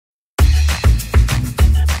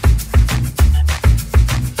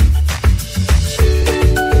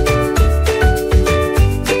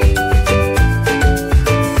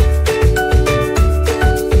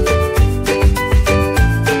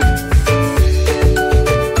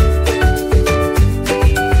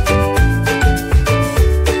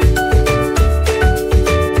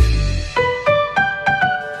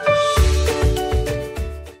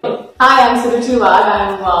Shrishti Wag.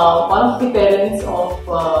 I'm one of the parents of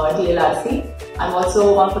DLRC. I'm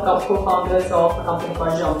also one of the co-founders of a company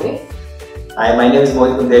called Jombe. Hi, my name is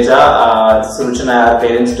Mohit Kundeja. Suruch and I are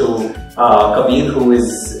parents to Kabir, who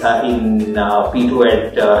is in P2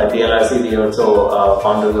 at DLRC. We are also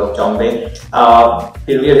founders of Jombe.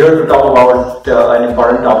 We are here to talk about an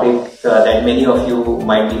important topic that many of you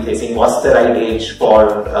might be facing. What's the right age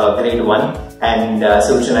for grade 1? And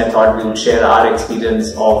Suruch and I thought we would share our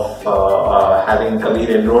experience of having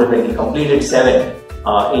Kabir enrolled when he completed 7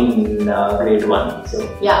 in grade 1. So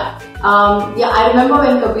I remember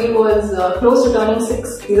when Kabir was close to turning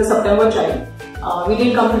 6. He's a September child. We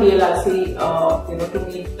did come to DLRC, to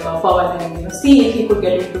meet Pawan and see if he could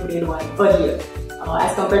get into grade 1 earlier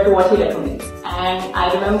as compared to what he recommends. And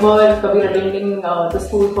I remember Kabir attending the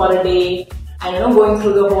school for a day and going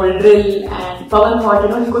through the whole drill. And Pawan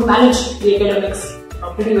thought he could manage the academics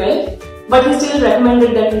pretty well, but he still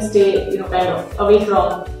recommended that he stay kind of away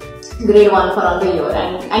from grade 1 for another year,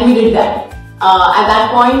 and we did that. At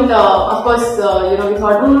that point, of course, we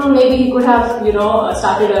thought maybe he could have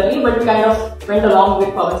started early, but we kind of went along with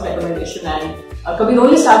Pawan's recommendation, and Kabir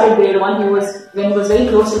only started grade 1 when he was very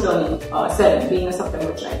close to turning 7, being a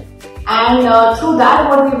September child. And through that,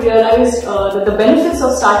 what we realized that the benefits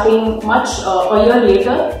of starting much a year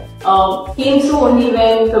later came through only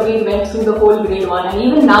when Kabir went through the whole grade 1, and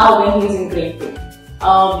even now when he is in grade 2.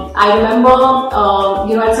 I remember,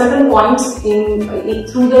 at certain points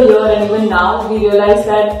through the year and even now, we realized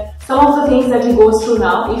that some of the things that he goes through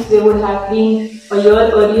now, if they would have been a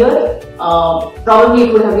year earlier, probably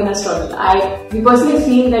it would have been a struggle. We personally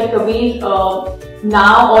feel that Kabir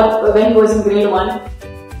now, or when he was in grade 1,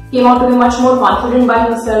 came out to be much more confident by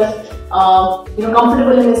himself,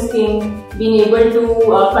 comfortable in his skin, being able to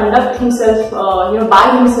conduct himself,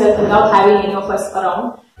 by himself without having any of us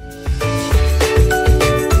around.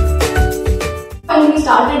 When we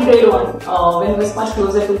started grade 1, when it was much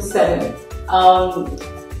closer to 7,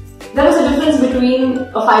 there was a difference between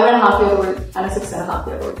a 5.5-year-old and a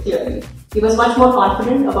 6.5-year-old, clearly. He was much more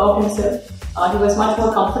confident about himself. He was much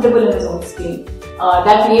more comfortable in his own skin.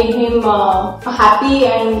 That made him a happy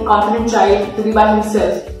and confident child to be by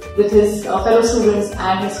himself with his fellow students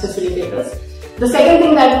and his facilitators. The second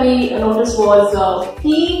thing that we noticed was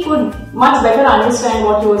he could much better understand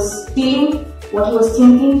what he was feeling, what he was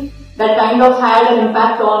thinking. That kind of had an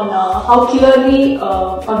impact on how clearly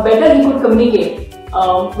or better he could communicate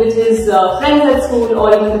with his friends at school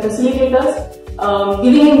or even the facilitators,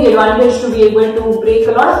 giving him the advantage to be able to break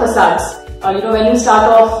a lot of facades. When you start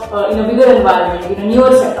off in a bigger environment, in a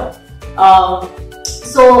newer setup.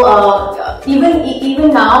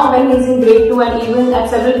 Even now when he's in grade 2 and even at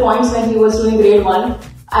several points when he was doing grade 1,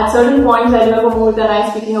 at certain points I remember Mohit and I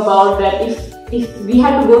speaking about that if we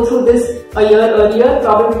had to go through this a year earlier,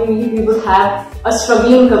 probably we would have a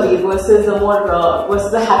struggling Kabir versus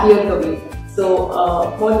a happier Kabir. So,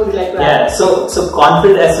 what would you like to add? Yeah, so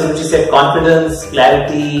confidence, as Suruchi said, confidence,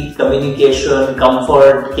 clarity, communication,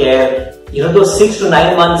 comfort, care. Those 6 to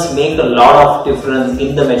 9 months make a lot of difference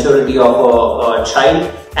in the maturity of a child.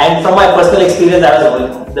 And from my personal experience, I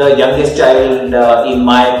was the youngest child in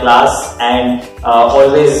my class, and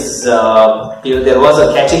always there was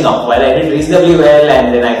a catching up. While I did reasonably well,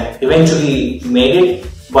 and then I eventually made it,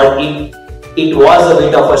 but it was a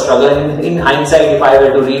bit of a struggle. In hindsight, if I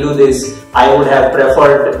were to redo this, I would have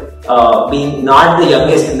preferred being not the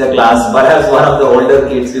youngest in the class, perhaps one of the older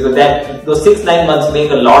kids, because those 6-9 months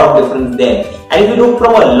make a lot of difference then. And if you look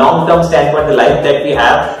from a long-term standpoint, the life that we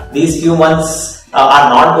have, these few months are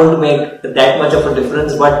not going to make that much of a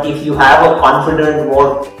difference. But if you have a confident,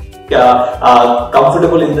 more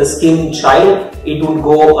comfortable in the skin child, it would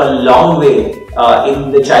go a long way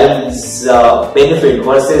in the child's benefit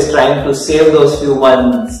versus trying to save those few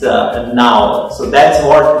months now. So that's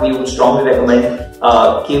what we would strongly recommend.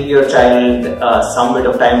 Give your child some bit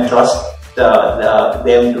of time, trust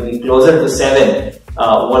them to be closer to 7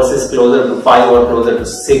 versus closer to 5 or closer to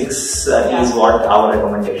 6 is what our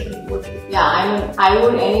recommendation would be. Yeah, I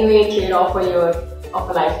would anyway trade off a year of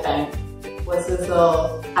a lifetime versus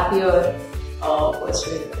a happier first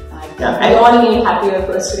grade. We all need happier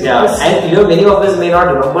first graders. Yeah, and many of us may not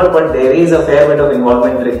remember, but there is a fair bit of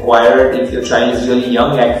involvement required if your child is really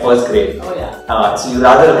young at first grade. Oh yeah. So you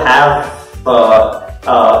rather have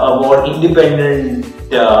a more independent,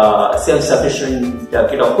 self-sufficient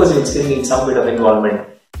kid. Of course, you still need some bit of involvement,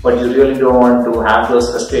 but you really don't want to have those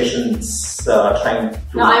frustrations trying to.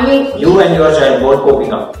 You and your child both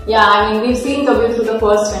coping up. Yeah, we've seen Kabir through the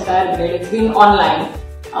first entire grade. It's been online,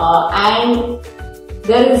 and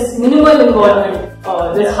there is minimal involvement.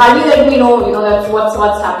 There's hardly that we know, that's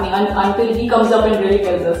what's happening until he comes up and really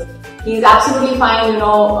tells us. He's absolutely fine,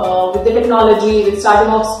 with the technology, with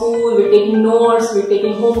starting off school, with taking notes, with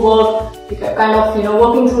taking homework, kind of,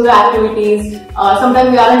 working through the activities. Sometimes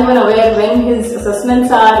we aren't even aware when his assessments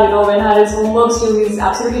are, when are his homeworks due. He's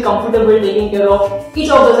absolutely comfortable taking care of each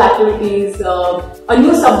of those activities. A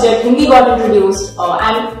new subject, Hindi got introduced,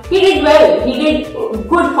 and he did well. He did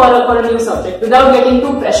good for a new subject without getting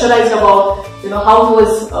too pressurized about, how he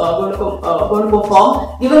was going to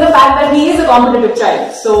perform. Given the fact that he is a competitive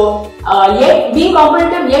child, so yet being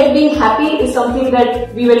competitive, yet being happy is something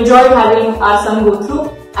that we've enjoyed having our son go through.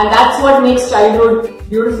 And that's what makes childhood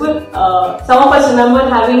beautiful. Some of us remember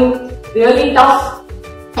having really tough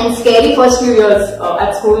and scary first few years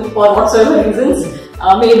at school for whatsoever reasons.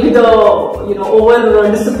 Maybe the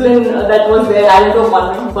over discipline that was there added to a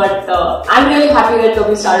conflict. But I'm really happy that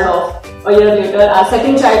we started off a year later. Our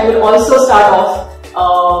second child will also start off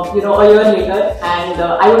a year later, and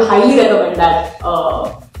I would highly recommend that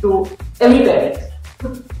to every parent.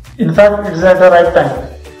 In fact, it's at the right time.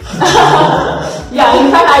 Yeah,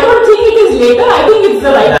 in fact, I don't think it is later, I think it's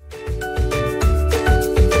the right time.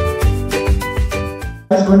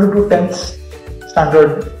 I was going to do 10th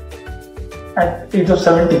standard at age of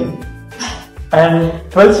 17 and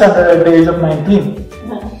 12th standard at the age of 19.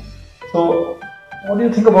 So, what do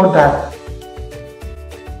you think about that?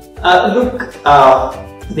 Look,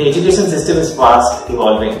 the education system is fast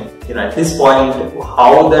evolving. At this point,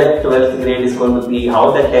 how that 12th grade is going to be,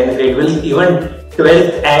 how that 10th grade will, even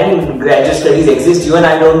 12th and graduate studies exist, even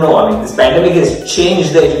I don't know. I mean, this pandemic has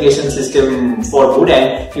changed the education system for good,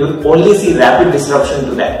 and you will only see rapid disruption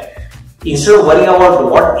to that. Instead of worrying about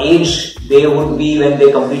what age they would be when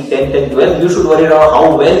they complete 10th and 12th, you should worry about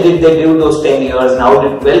how well did they do those 10 years, and how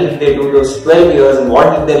well did they do those 12 years, and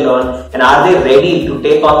what did they learn, and are they ready to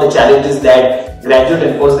take on the challenges that graduate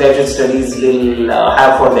and postgraduate studies will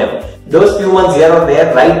have for them. Those few months here or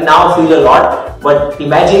there right now feel a lot, but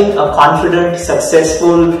imagine a confident,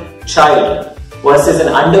 successful child versus an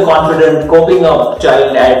underconfident, coping up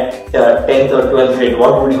child at 10th or 12th grade.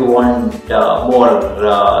 What would you want more?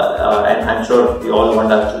 And I'm sure we all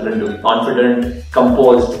want our children to be confident,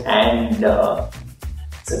 composed, and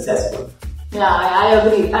successful. Yeah, I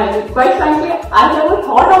agree. Quite frankly, I never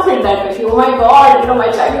thought of it that way. Oh my God,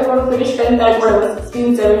 my child is going to finish 10th at whatever,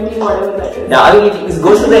 16, 17, whatever that is. Yeah, I mean, it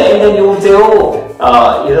goes to the end and you would say,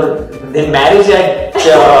 then marriage at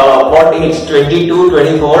what age? 22,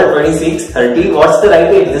 24, 26, 30? What's the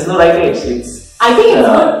right age? There's no right age. I think it's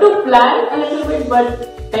good to plan a little bit,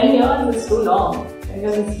 but 10 years is too long. 10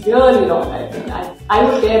 years is really long. I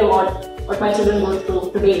would care what my children go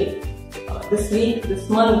through today, this week, this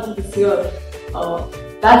month, this year.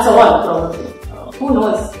 That's all probably. Who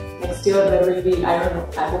knows? Next year there will be, I don't know,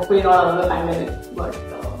 hopefully not another pandemic, but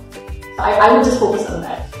I would just focus on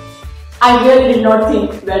that. I really did not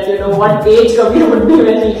think that, what age Kabir would be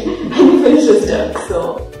when he finishes term.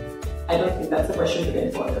 So, I don't think that's a question to get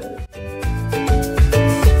involved with.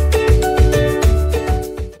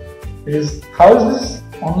 How is this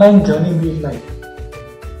online journey been like?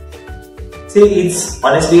 See, it's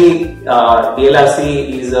honestly, DLRC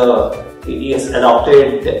he has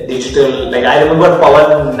adopted digital. Like I remember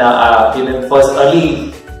Pawan, first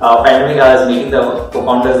early pandemic, I was meeting the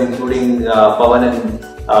co-founders, including Pawan, and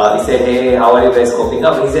he said, "Hey, how are you guys coping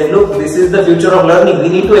up?" He said, "Look, this is the future of learning. We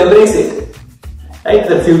need to embrace it. Right?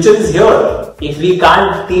 The future is here. If we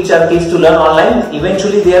can't teach our kids to learn online,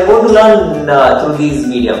 eventually they are going to learn through these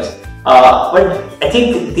mediums." But I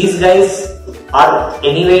think these guys are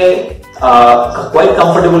anyway quite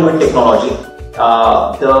comfortable with technology.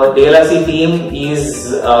 The DLRC team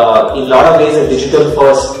is in a lot of ways a digital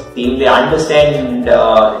first team. They understand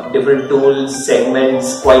different tools,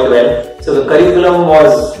 segments quite well. So the curriculum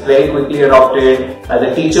was very quickly adopted.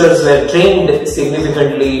 The teachers were trained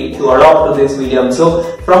significantly to adopt to this medium. So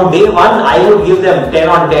from day one, I would give them 10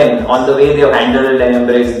 on 10 on the way they have handled and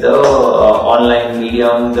embraced the online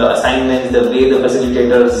medium, the assignments, the way the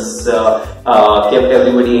facilitators kept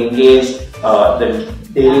everybody engaged, the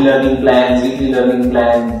daily learning plans, weekly learning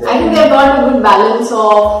plans. I think they've got a good balance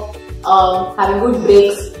of having good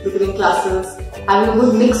breaks between classes, having a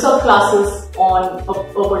good mix of classes on a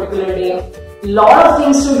particular day. Lot of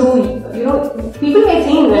things to do. People may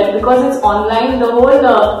think that because it's online, the whole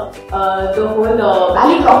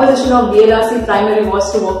value proposition of DLRC primary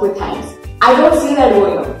was to work with hands. I don't see that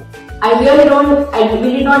going on. I really don't.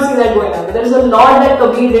 We did not see that going on. There is a lot that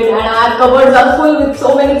Kabir did, and our cupboards are full with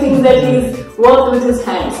so many things that he's worked with his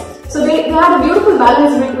hands. So they had a beautiful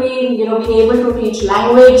balance between being able to teach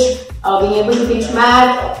language, being able to teach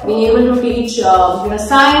math, being able to teach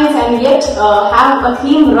science, and yet have a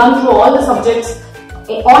theme run through all the subjects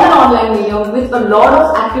on an online medium with a lot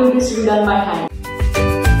of activities to be done by hand.